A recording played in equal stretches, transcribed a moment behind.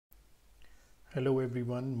Hello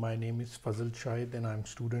everyone, my name is Fazal Shahid and I'm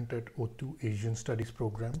student at O2 Asian Studies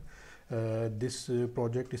program. This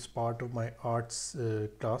project is part of my arts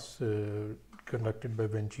class conducted by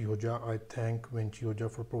Venchi Hoja. I thank Venchi Hoja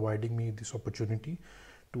for providing me this opportunity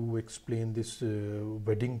to explain this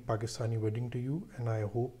Pakistani wedding to you, and I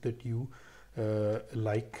hope that you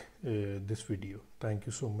like this video. Thank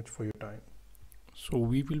you so much for your time. So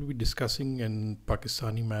we will be discussing an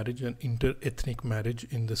Pakistani marriage, an inter-ethnic marriage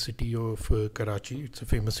in the city of Karachi. It's a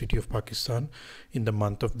famous city of Pakistan in the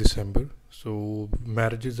month of December. So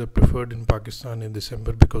marriages are preferred in Pakistan in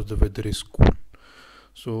December because the weather is cool.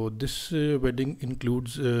 So this wedding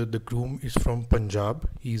includes the groom is from Punjab.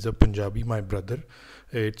 He's a Punjabi, my brother.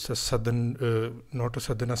 It's a southern, not a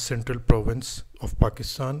southern, a central province of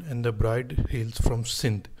Pakistan, and the bride hails from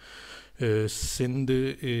Sindh. Sindh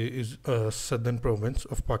is a southern province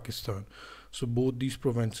of Pakistan. So both these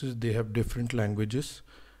provinces, they have different languages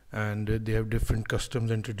and they have different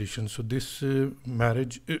customs and traditions. So this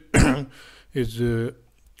marriage is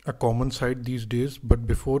a common sight these days, but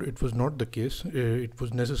before it was not the case. It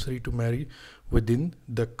was necessary to marry within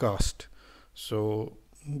the caste. So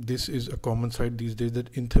this is a common sight these days, that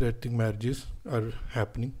inter-ethnic marriages are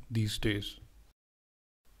happening these days.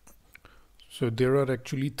 So there are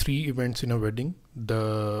actually three events in a wedding: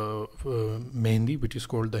 the Mehndi, which is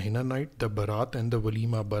called the henna night, the Barat, and the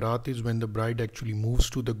Walima. Barat is when the bride actually moves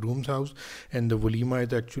to the groom's house, and the Walima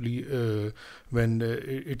is actually when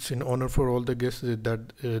it's in honor for all the guests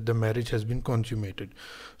that the marriage has been consummated.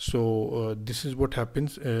 So this is what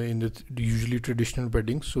happens in the usually traditional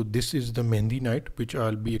weddings. So this is the Mehndi night, which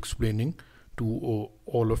I'll be explaining to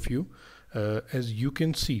all of you. As you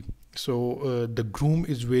can see, so the groom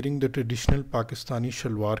is wearing the traditional Pakistani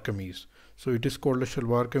shalwar kameez. So it is called a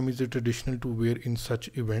shalwar kameez, traditional to wear in such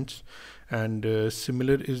events. And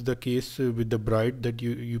similar is the case with the bride, that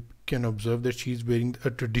you can observe that she is wearing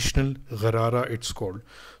a traditional gharara, it's called.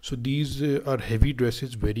 So these are heavy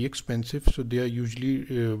dresses, very expensive. So they are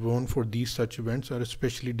usually worn for these such events, are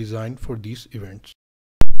especially designed for these events.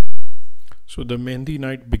 So the Mehndi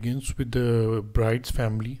night begins with the bride's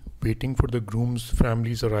family waiting for the groom's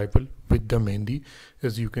family's arrival with the Mehndi.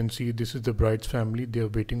 As you can see, this is the bride's family. They are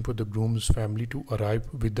waiting for the groom's family to arrive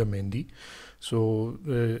with the Mehndi. So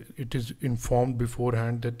it is informed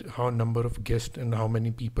beforehand that how number of guests and how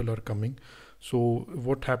many people are coming. So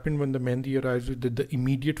what happened when the Mehndi arrives is that the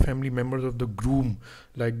immediate family members of the groom,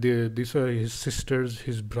 like these are his sisters,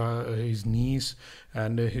 his niece,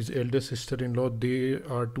 and his elder sister-in-law, they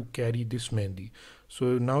are to carry this Mehndi.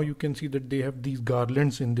 So now you can see that they have these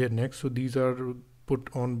garlands in their necks. So these are put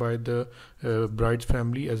on by the bride's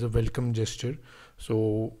family as a welcome gesture.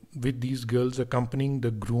 So with these girls accompanying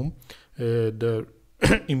the groom, the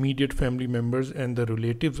immediate family members and the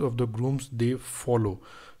relatives of the grooms, they follow.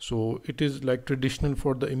 So it is like traditional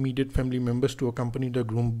for the immediate family members to accompany the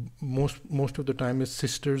groom. Most of the time is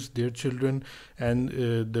sisters, their children, and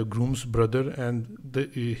the groom's brother and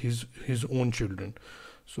his own children.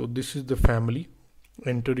 So this is the family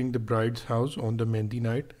entering the bride's house on the Mehndi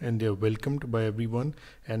night, and they are welcomed by everyone,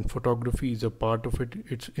 and photography is a part of it.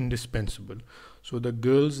 It's indispensable. So the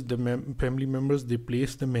girls, the family members, they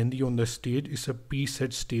place the Mehndi on the stage. It's a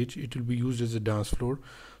preset stage. It will be used as a dance floor.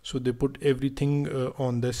 So they put everything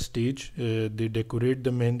on the stage. They decorate the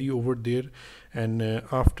Mehndi over there, and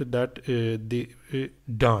after that they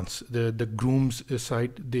dance. The groom's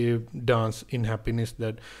side, they dance in happiness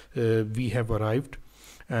that we have arrived.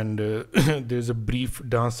 And there's a brief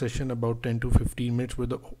dance session about 10 to 15 minutes where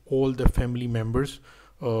all the family members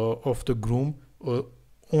of the groom,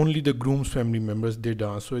 only the groom's family members, they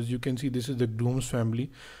dance. So as you can see, this is the groom's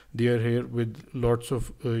family. They are here with lots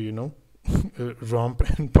of romp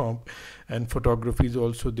and pomp, and photography is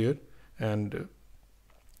also there. And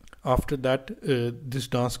after that this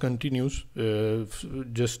dance continues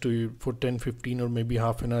just for 10-15 or maybe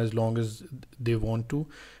half an hour, as long as they want to,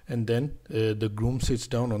 and then the groom sits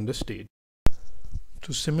down on the stage.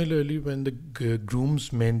 So similarly, when the groom's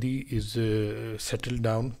Mehndi is settled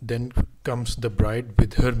down, then comes the bride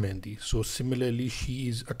with her Mehndi. So similarly, she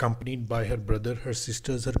is accompanied by her brother, her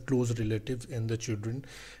sisters, her close relatives, and the children.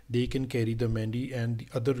 They can carry the Mehndi, and the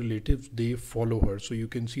other relatives, they follow her. So you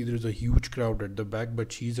can see there's a huge crowd at the back,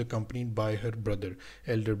 but she is accompanied by her brother,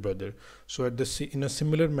 elder brother. So in a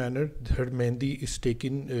similar manner, her Mehndi is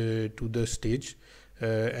taken to the stage.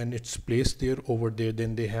 And it's placed there over there.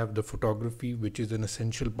 Then they have the photography, which is an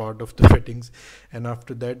essential part of the weddings, and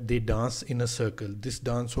after that they dance in a circle. This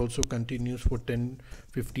dance also continues for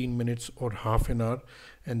 10-15 minutes or half an hour,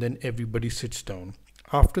 and then everybody sits down.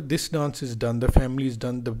 After this dance is done, the family is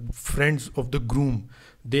done, the friends of the groom,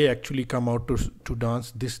 they actually come out to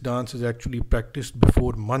dance. This dance is actually practiced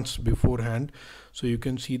before, months beforehand. So you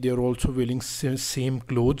can see they're also wearing same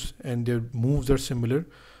clothes and their moves are similar.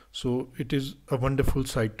 So it is a wonderful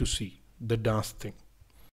sight to see the dance thing.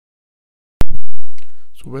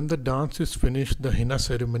 So when the dance is finished, the henna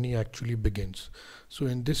ceremony actually begins. So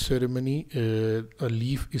in this ceremony, a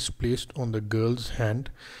leaf is placed on the girl's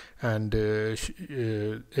hand, and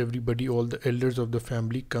everybody, all the elders of the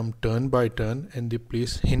family, come turn by turn, and they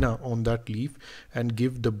place henna on that leaf and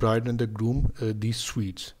give the bride and the groom these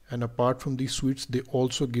sweets. And apart from these sweets, they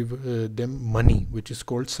also give them money, which is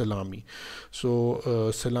called salami.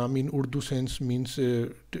 So salami in Urdu sense means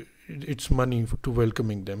it's money to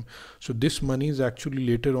welcoming them. So this money is actually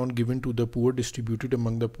later on given to the poor, distributed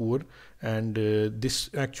among the poor. And this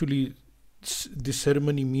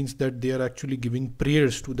ceremony means that they are actually giving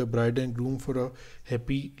prayers to the bride and groom for a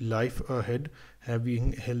happy life ahead,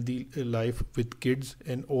 having healthy life with kids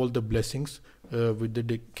and all the blessings with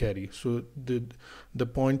the carry. So the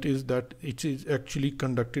point is that it is actually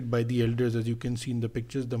conducted by the elders, as you can see in the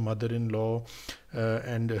pictures, the mother-in-law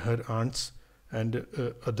and her aunts and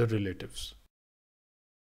other relatives.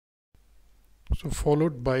 So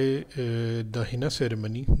followed by the henna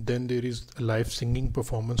ceremony, then there is a live singing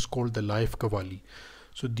performance called the live qawwali.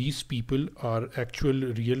 So these people are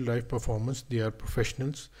actual real life performers. They are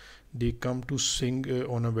professionals. They come to sing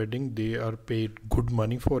on a wedding. They are paid good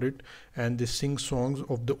money for it, and they sing songs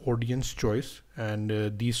of the audience choice.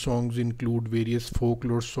 And these songs include various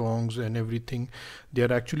folklore songs and everything. They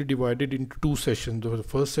are actually divided into two sessions. The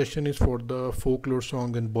first session is for the folklore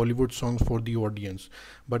songs and Bollywood songs for the audience.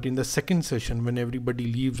 But in the second session, when everybody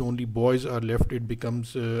leaves, only boys are left, it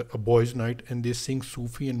becomes a boys' night, and they sing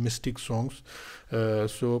Sufi and mystic songs.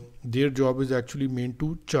 So their job is actually meant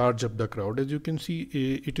to charge up the crowd. As you can see,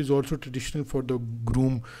 it is also traditional for the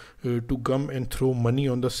groom to come and throw money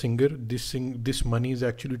on the singer. This money is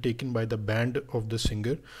actually taken by the band of the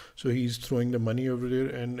singer, so he is throwing the money over there.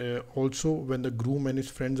 And also when the groom and his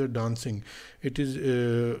friends are dancing, it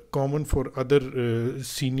is common for other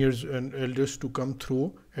seniors and elders to come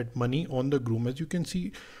throw at money on the groom. As you can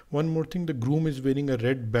see, one more thing, the groom is wearing a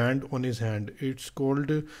red band on his hand. It's called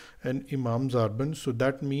an imam zarban. So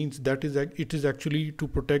that means that it is actually to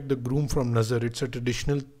protect the groom from nazar. It's a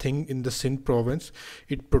traditional thing in the Sindh province.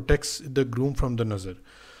 It protects the groom from the nazar.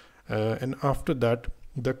 And after that,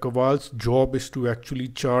 the qawwal's job is to actually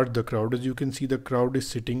charge the crowd. As you can see, the crowd is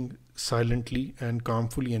sitting silently and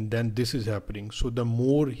calmly, and then this is happening. So the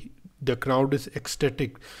more the crowd is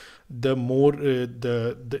ecstatic, the more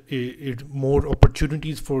more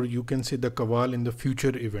opportunities for, you can say, the qawwal in the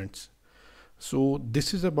future events. So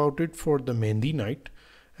this is about it for the Mehndi night,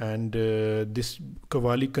 and this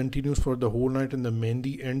qawwali continues for the whole night, and the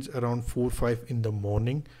Mehndi ends around 4-5 in the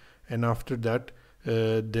morning. And after that,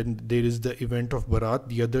 then there is the event of Barat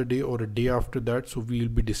the other day or a day after that. So we will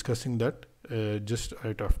be discussing that just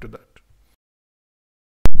right after that.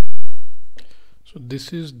 So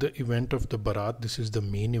this is the event of the Barat. This is the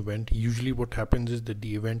main event. Usually what happens is that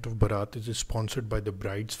the event of Barat is sponsored by the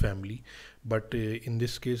bride's family. But in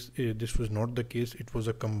this case, this was not the case. It was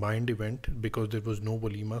a combined event because there was no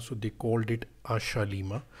walima. So they called it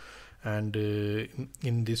Ashalima. And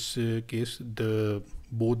in this case,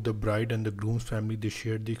 both the bride and the groom's family, they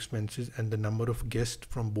shared the expenses, and the number of guests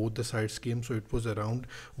from both the sides came. So it was around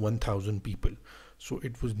 1,000 people. So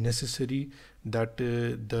it was necessary that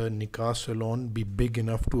the nikah salon be big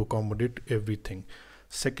enough to accommodate everything.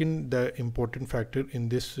 Second, the important factor in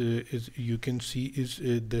this is, you can see, is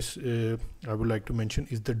this I would like to mention,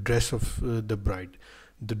 is the dress of the bride.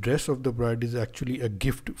 The dress of the bride is actually a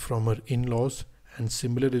gift from her in-laws, and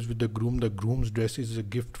similar is with the groom. The groom's dress is a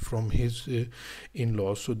gift from his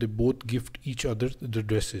in-laws. So they both gift each other the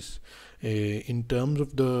dresses. In terms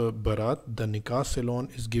of the Barat, the nikah salon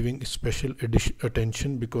is giving special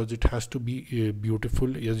attention because it has to be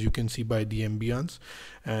beautiful, as you can see by the ambience.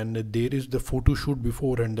 And there is the photo shoot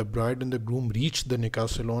before, and the bride and the groom reach the nikah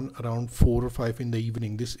salon around 4 or 5 in the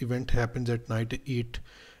evening. This event happens at night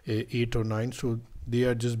 8 or 9. So they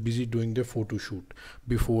are just busy doing the photo shoot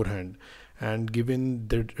beforehand. And given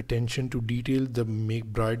the attention to detail, the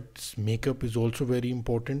bride's makeup is also very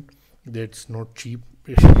important. That's not cheap.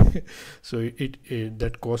 So it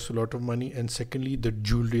that costs a lot of money. And secondly, the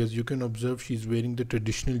jewelry, as you can observe, she's wearing the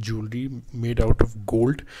traditional jewelry made out of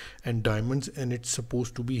gold and diamonds, and it's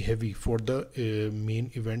supposed to be heavy for the main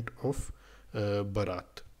event of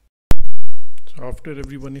Barat. So after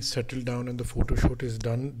everyone is settled down and the photo shoot is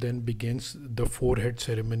done, then begins the forehead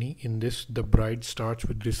ceremony. In this, the bride starts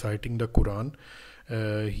with reciting the Quran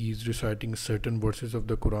He's reciting certain verses of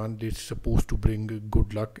the Quran. It's supposed to bring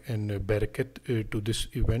good luck and barakat to this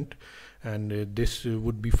event, and this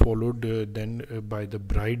would be followed then by the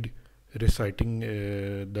bride reciting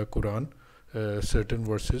the Quran, certain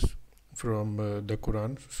verses from the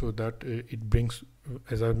Quran, so that it brings,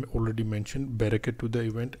 as I already mentioned, barakat to the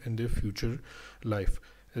event and their future life.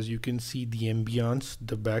 As you can see, the ambience,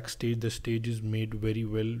 the backstage, the stage is made very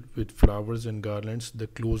well with flowers and garlands. The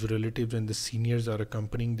close relatives and the seniors are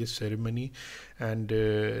accompanying this ceremony, and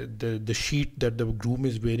the sheet that the groom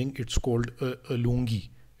is wearing, it's called a lungi.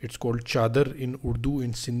 It's called chadar in Urdu.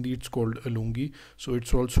 In Sindhi, it's called a lungi. So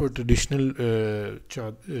it's also a traditional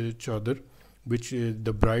chadar, which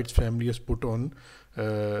the bride's family has put on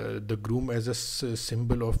the groom as a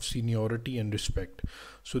symbol of seniority and respect.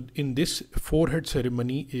 So in this forehead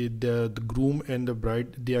ceremony, the groom and the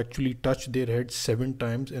bride, they actually touch their heads 7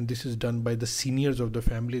 times, and this is done by the seniors of the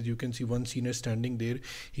family. As you can see, one senior standing there,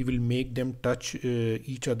 he will make them touch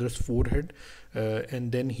each other's forehead,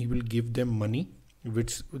 and then he will give them money,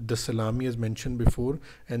 which the salami as mentioned before,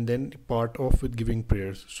 and then part off with giving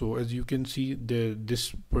prayers. So as you can see,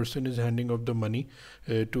 this person is handing off the money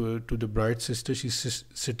to the bride's sister. She's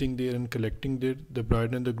sitting there and collecting there. The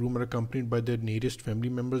bride and the groom are accompanied by their nearest family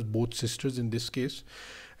members, both sisters in this case,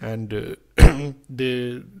 and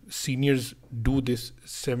the seniors do this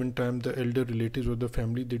 7 times. The elder relatives of the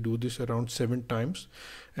family, they do this around 7 times,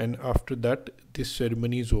 and after that this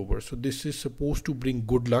ceremony is over. So this is supposed to bring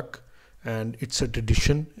good luck, and it's a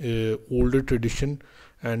tradition, older tradition,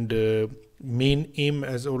 and main aim,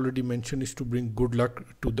 as already mentioned, is to bring good luck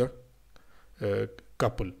to the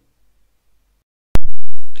couple.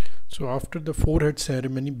 So after the forehead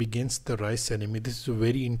ceremony begins the rice ceremony. This is a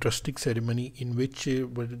very interesting ceremony in which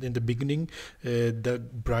in the beginning the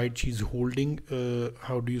bride, she's holding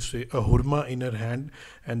how do you say, a hurma in her hand,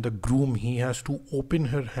 and the groom, he has to open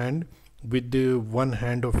her hand with the one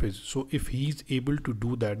hand of his. So if he's able to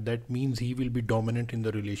do that, that means he will be dominant in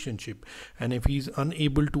the relationship, and if he's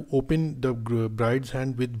unable to open the bride's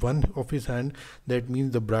hand with one of his hand, that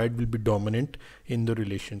means the bride will be dominant in the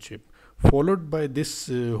relationship. Followed by this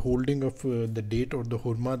holding of the date or the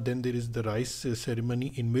hurma, then there is the rice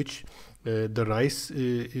ceremony, in which the rice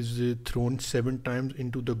is thrown 7 times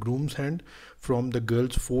into the groom's hand from the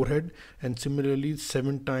girl's forehead, and similarly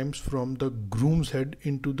 7 times from the groom's head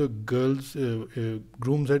into the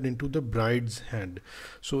groom's head into the bride's hand.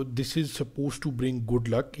 So this is supposed to bring good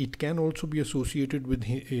luck. It can also be associated with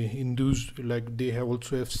Hindus, like they have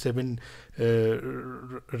also have 7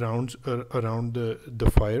 rounds around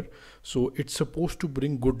the fire. So it's supposed to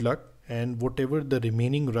bring good luck, and whatever the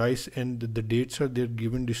remaining rice and the dates are, they're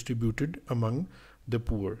given distributed among the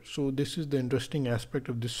poor. So this is the interesting aspect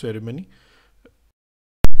of this ceremony.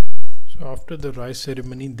 So after the rice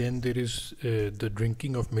ceremony, then there is the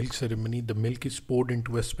drinking of milk ceremony. The milk is poured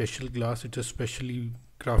into a special glass. It's a specially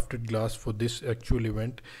crafted glass for this actual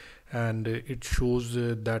event, and it shows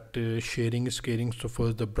that sharing is caring. So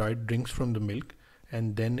first the bride drinks from the milk,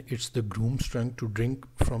 and then it's the groom's turn to drink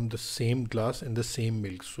from the same glass and the same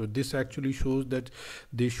milk. So this actually shows that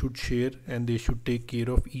they should share and they should take care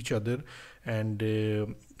of each other, and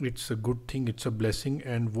it's a good thing, it's a blessing.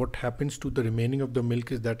 And what happens to the remaining of the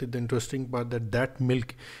milk is, that is the interesting part, that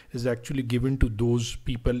milk is actually given to those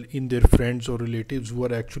people in their friends or relatives who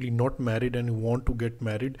are actually not married and who want to get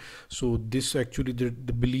married. So this actually, the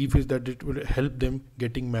belief is that it will help them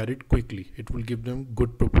getting married quickly. It will give them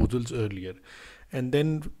good proposals earlier. And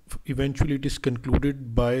then eventually it is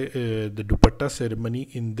concluded by the dupatta ceremony.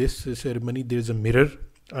 In this ceremony, there is a mirror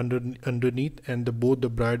underneath, and both the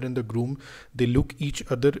bride and the groom, they look each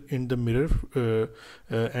other in the mirror,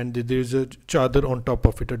 and there is a chadar on top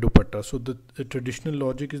of it, a dupatta. So the traditional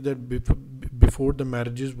logic is that before the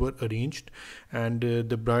marriages were arranged, and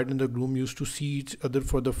the bride and the groom used to see each other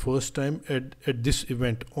for the first time at this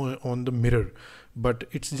event on the mirror. But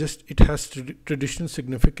it's just, it has traditional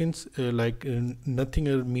significance, nothing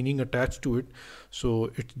or meaning attached to it,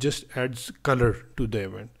 so it just adds color to the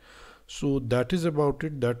event. So that is about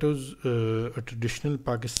it. That was a traditional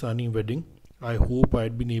Pakistani wedding. I hope I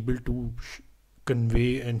had been able to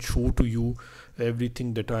convey and show to you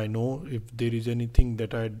everything that I know. If there is anything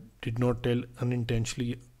that I did not tell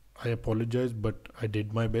unintentionally, I apologize, but I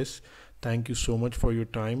did my best. Thank you so much for your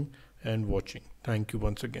time and watching. Thank you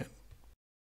once again.